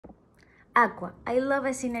Acqua. I love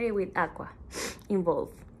a scenery with acqua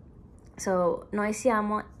involved. So, noi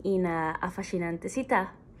siamo in a affascinante città.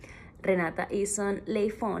 Renata is on lei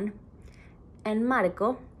phone. And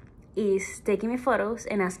Marco is taking me photos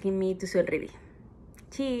and asking me to sorridi.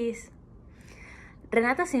 Cheese.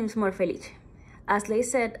 Renata seems more felice. As Lei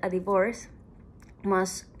said, a divorce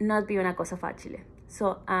must not be una cosa facile.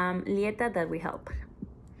 So I'm lieta that we help.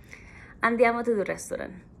 Andiamo to the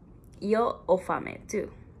restaurant. Io ho fame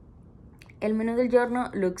too. El menú del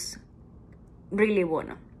giorno looks really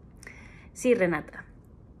buono. Sì, Renata.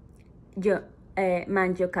 Io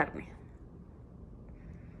mangio carne.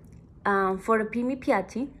 For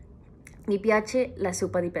mi piace la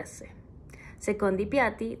zuppa di pesce. Secondi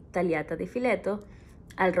piatti, tagliata di filetto,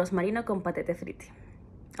 al rosmarino con patate fritte.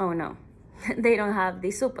 Oh no, they don't have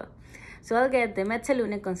the zuppa. So I'll get the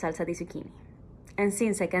mezzalune con salsa di zucchini. And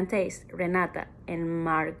since I can taste Renata and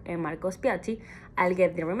Marco's piatti, I'll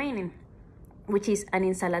get the remaining, which is an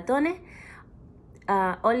insalatone,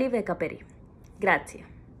 olive e caperi. Grazie.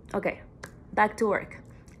 Okay, back to work.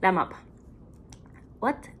 La Mappa.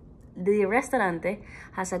 What? The restaurante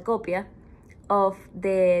has a copia of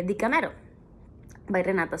the Di Camero by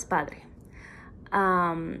Renata's padre.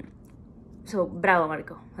 So, bravo,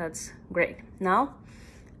 Marco. That's great. Now,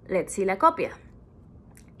 let's see la copia.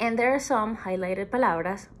 And there are some highlighted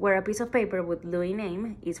palabras where a piece of paper with Louis'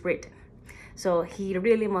 name is written. So, he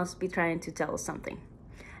really must be trying to tell us something.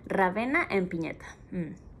 Ravenna and piñeta.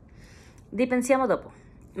 Ripensiamo dopo.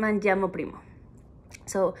 Mangiamo primo.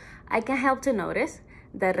 So, I can help to notice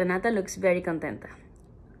that Renata looks very contenta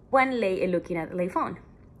when Lei is looking at Lei's phone.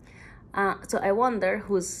 So I wonder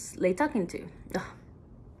who's Lei talking to. Oh,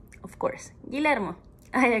 of course, Guillermo.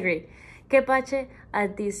 I agree. Que pace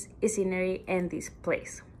at this scenery and this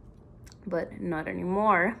place. But not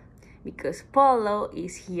anymore, because Polo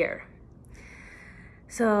is here.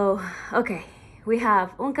 So, okay, we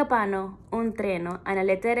have un capano, un treno, and a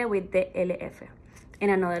lettere with the LF,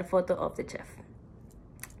 and another photo of the chef.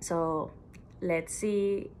 So, let's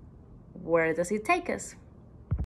see, where does it take us?